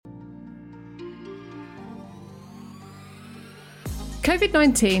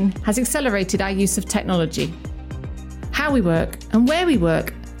COVID-19 has accelerated our use of technology. How we work and where we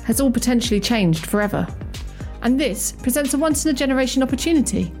work has all potentially changed forever. And this presents a once-in-a-generation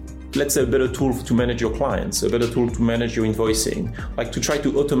opportunity. Let's say a better tool to manage your clients, a better tool to manage your invoicing, like to try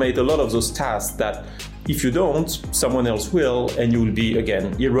to automate a lot of those tasks that if you don't, someone else will, and you will be,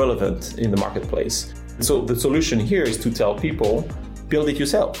 again, irrelevant in the marketplace. So the solution here is to tell people, build it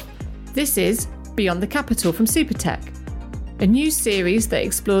yourself. This is Beyond the Capital from Supertech, a new series that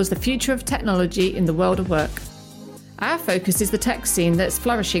explores the future of technology in the world of work. Our focus is the tech scene that's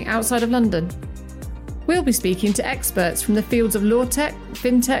flourishing outside of London. We'll be speaking to experts from the fields of law tech,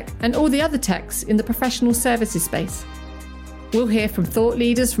 fintech, and all the other techs in the professional services space. We'll hear from thought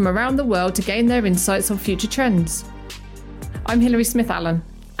leaders from around the world to gain their insights on future trends. I'm Hilary Smith-Allen,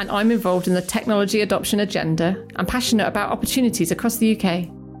 and I'm involved in the technology adoption agenda and passionate about opportunities across the UK.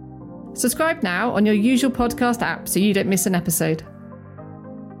 Subscribe now on your usual podcast app so you don't miss an episode.